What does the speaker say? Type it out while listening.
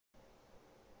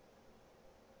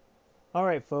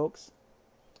Alright, folks.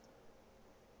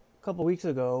 A couple weeks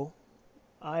ago,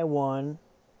 I won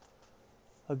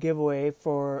a giveaway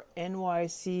for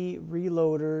NYC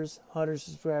Reloader's 100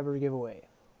 subscriber giveaway.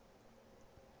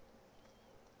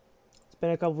 It's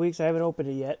been a couple weeks. I haven't opened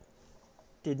it yet.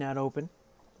 Did not open.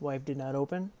 Wife did not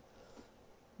open.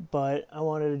 But I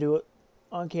wanted to do it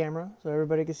on camera so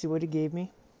everybody could see what he gave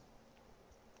me.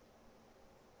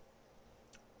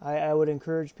 I would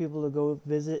encourage people to go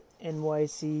visit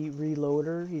NYC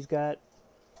Reloader. He's got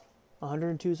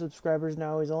 102 subscribers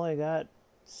now. He's only got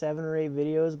 7 or 8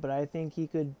 videos, but I think he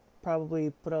could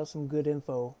probably put out some good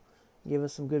info, give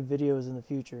us some good videos in the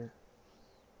future.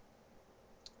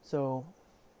 So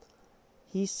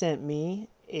he sent me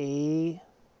a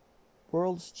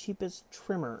world's cheapest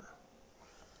trimmer.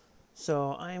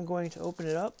 So I am going to open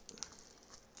it up.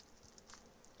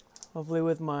 Hopefully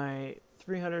with my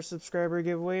 300 subscriber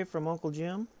giveaway from Uncle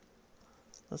Jim.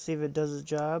 Let's see if it does its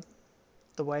job.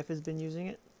 The wife has been using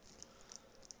it.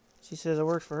 She says it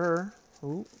works for her.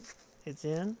 Ooh, it's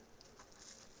in.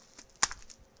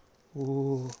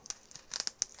 Ooh.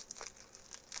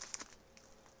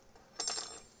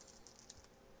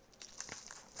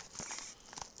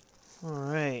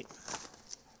 Alright.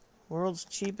 World's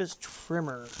cheapest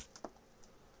trimmer.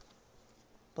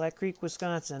 Black Creek,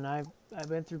 Wisconsin. I've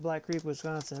been through Black Creek,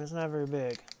 Wisconsin. It's not very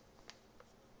big.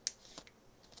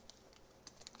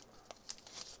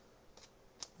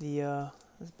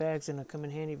 This bag's gonna come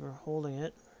in handy for holding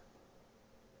it.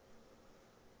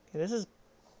 Okay, this is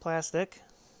plastic,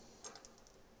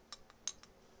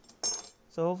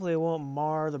 so hopefully it won't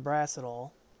mar the brass at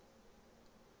all.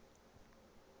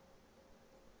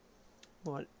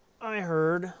 What I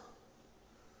heard,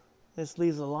 this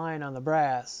leaves a line on the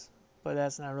brass, but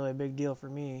that's not really a big deal for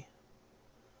me.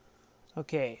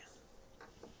 Okay,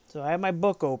 so I have my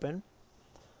book open.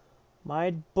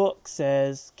 My book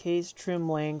says case trim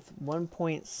length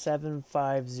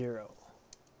 1.750.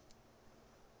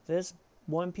 This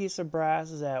one piece of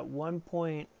brass is at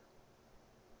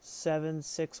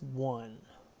 1.761.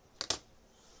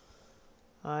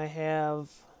 I have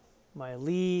my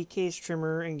Lee case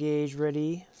trimmer engaged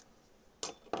ready.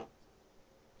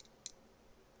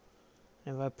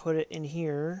 And if I put it in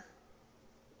here,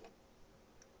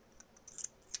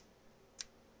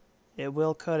 it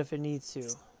will cut if it needs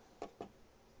to.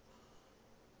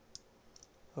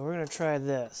 But we're going to try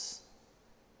this.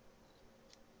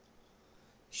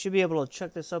 You should be able to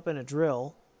chuck this up in a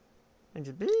drill and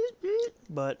just beep, beep,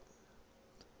 but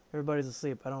everybody's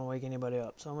asleep. I don't want to wake anybody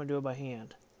up, so I'm going to do it by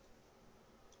hand.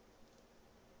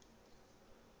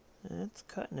 And it's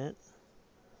cutting it.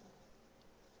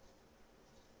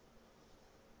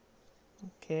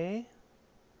 Okay.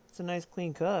 It's a nice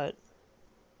clean cut.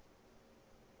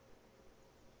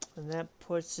 And that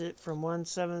puts it from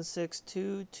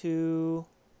 1762 to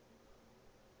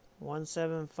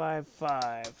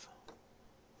 1755.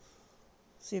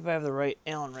 See if I have the right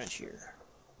Allen wrench here.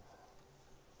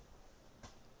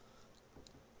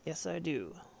 Yes, I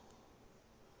do.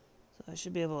 So I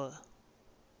should be able to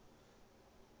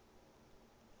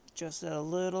adjust that a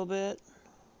little bit.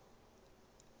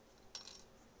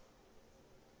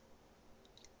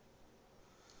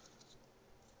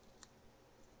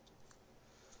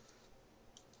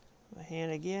 My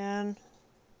hand again.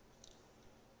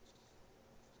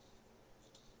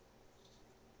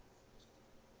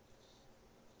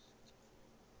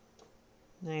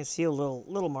 Now you see a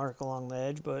little mark along the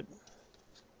edge, but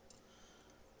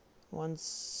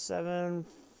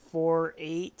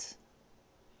 1748.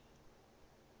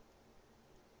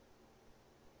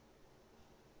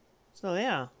 So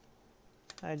yeah,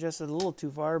 I adjusted a little too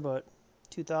far, but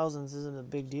 2000s isn't a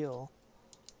big deal.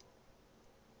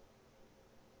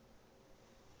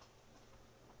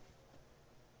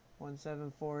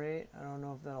 .1748. I don't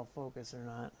know if that'll focus or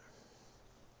not.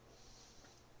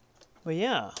 But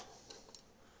yeah.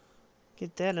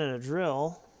 Get that in a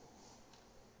drill.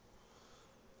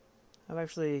 I've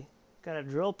actually got a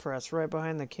drill press right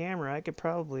behind the camera. I could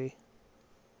probably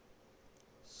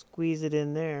squeeze it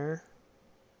in there.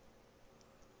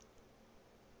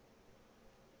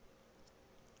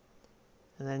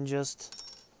 And then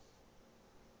just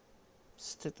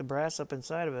stick the brass up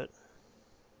inside of it.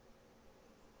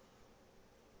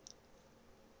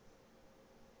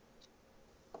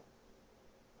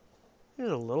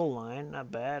 There's a little line,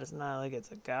 not bad. It's not like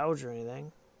it's a gouge or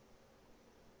anything.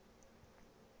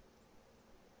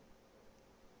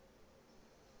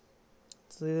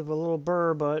 Let's leave a little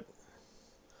burr, but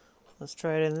let's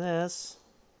try it in this.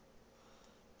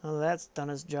 Now that's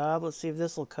done its job. Let's see if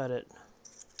this will cut it.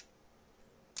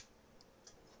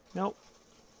 Nope.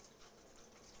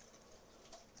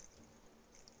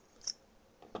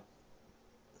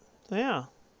 So yeah,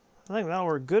 I think that'll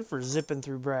work good for zipping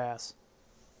through brass.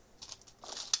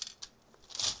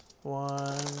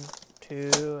 1,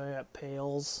 2, I got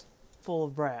pails full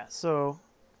of brass. So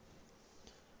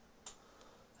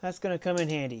that's going to come in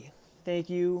handy. Thank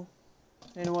you,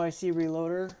 NYC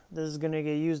Reloader. This is going to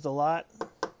get used a lot.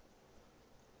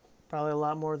 Probably a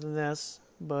lot more than this,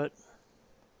 but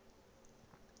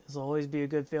this will always be a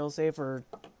good fail-safe or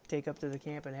take up to the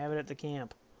camp and have it at the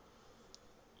camp.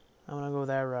 I'm going to go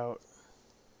that route.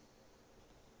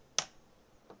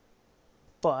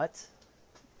 But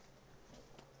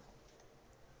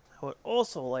I would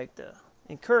also like to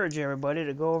encourage everybody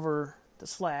to go over to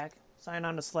Slack, sign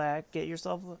on to Slack, get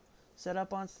yourself set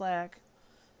up on Slack.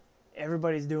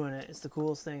 Everybody's doing it. It's the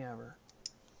coolest thing ever.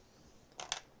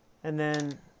 And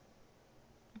then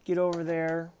get over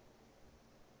there,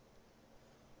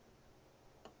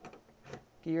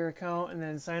 get your account, and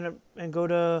then sign up and go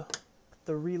to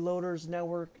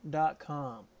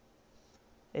thereloadersnetwork.com.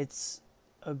 It's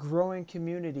a growing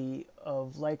community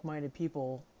of like-minded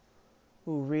people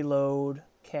who reload,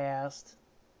 cast,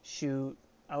 shoot,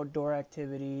 outdoor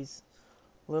activities,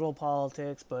 little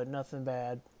politics, but nothing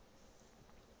bad.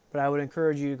 But I would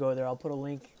encourage you to go there. I'll put a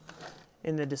link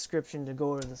in the description to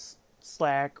go to the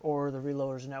Slack or the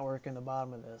Reloaders Network in the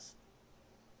bottom of this.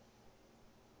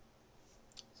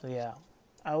 So yeah,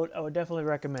 I would definitely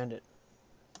recommend it.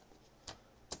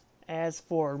 As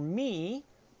for me,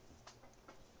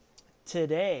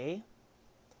 today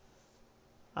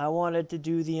I wanted to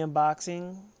do the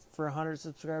unboxing for a 100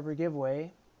 subscriber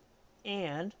giveaway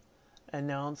and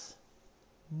announce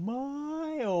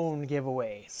my own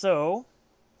giveaway. So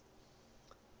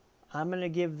I'm going to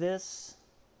give this,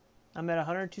 I'm at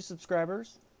 102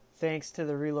 subscribers thanks to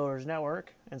the Reloaders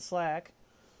Network and Slack.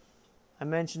 I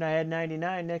mentioned I had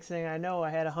 99. Next thing I know, I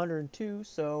had 102,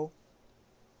 so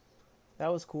that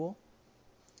was cool.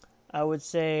 I would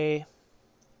say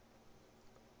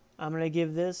I'm going to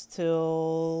give this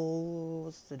till,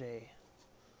 what's today?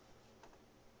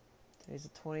 Today's the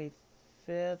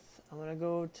 25th. I'm going to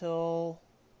go till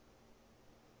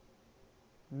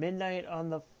midnight on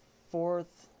the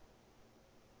 4th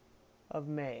of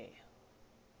May.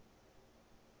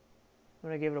 I'm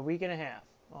going to give it a week and a half,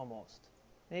 almost.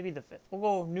 Maybe the 5th. We'll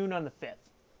go noon on the 5th.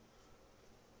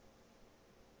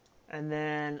 And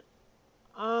then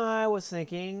I was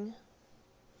thinking,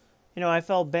 you know, I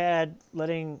felt bad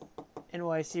letting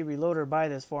NYC Reloader buy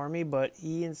this for me, but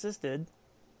he insisted.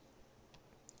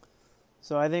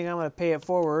 So I think I'm going to pay it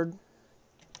forward.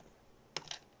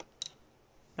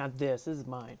 Not this. This is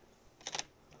mine.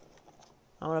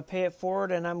 I'm going to pay it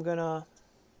forward, and I'm going to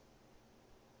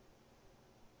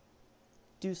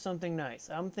do something nice.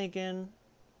 I'm thinking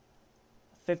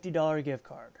a $50 gift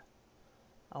card.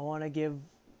 I want to give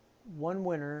one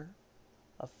winner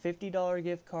a $50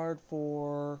 gift card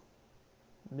for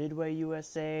Midway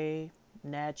USA,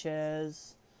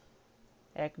 Natchez,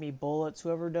 Acme Bullets,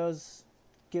 whoever does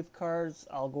gift cards.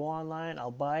 I'll go online, I'll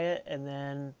buy it, and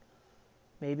then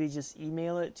maybe just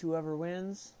email it to whoever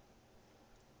wins.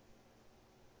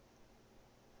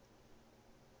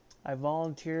 I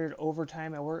volunteered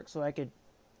overtime at work so I could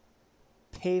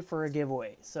pay for a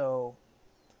giveaway. So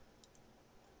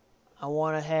I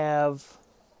want to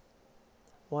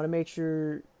make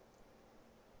sure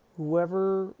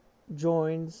whoever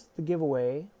joins the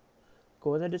giveaway,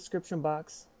 go in the description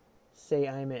box, say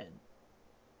I'm in.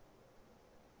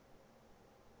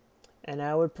 And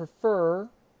I would prefer,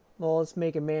 well, let's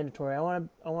make it mandatory. I want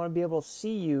to be able to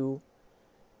see you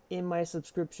in my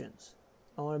subscriptions.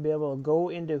 I want to be able to go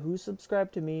into who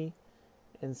subscribed to me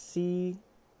and see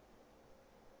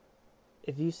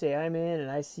if you say I'm in and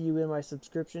I see you in my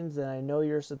subscriptions, then I know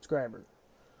you're a subscriber.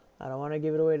 I don't want to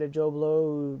give it away to Joe Blow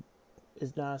who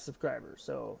is not a subscriber.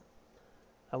 So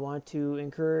I want to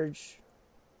encourage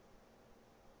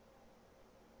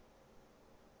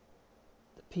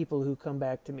the people who come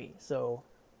back to me. So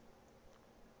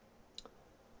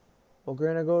we're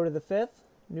going to go to the 5th,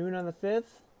 noon on the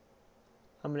 5th.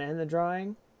 I'm going to end the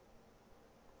drawing.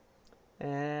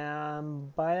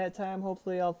 And by that time,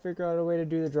 hopefully I'll figure out a way to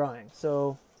do the drawing.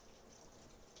 So,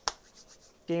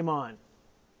 game on.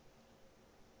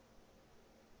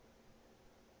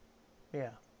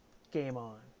 Yeah, game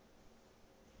on.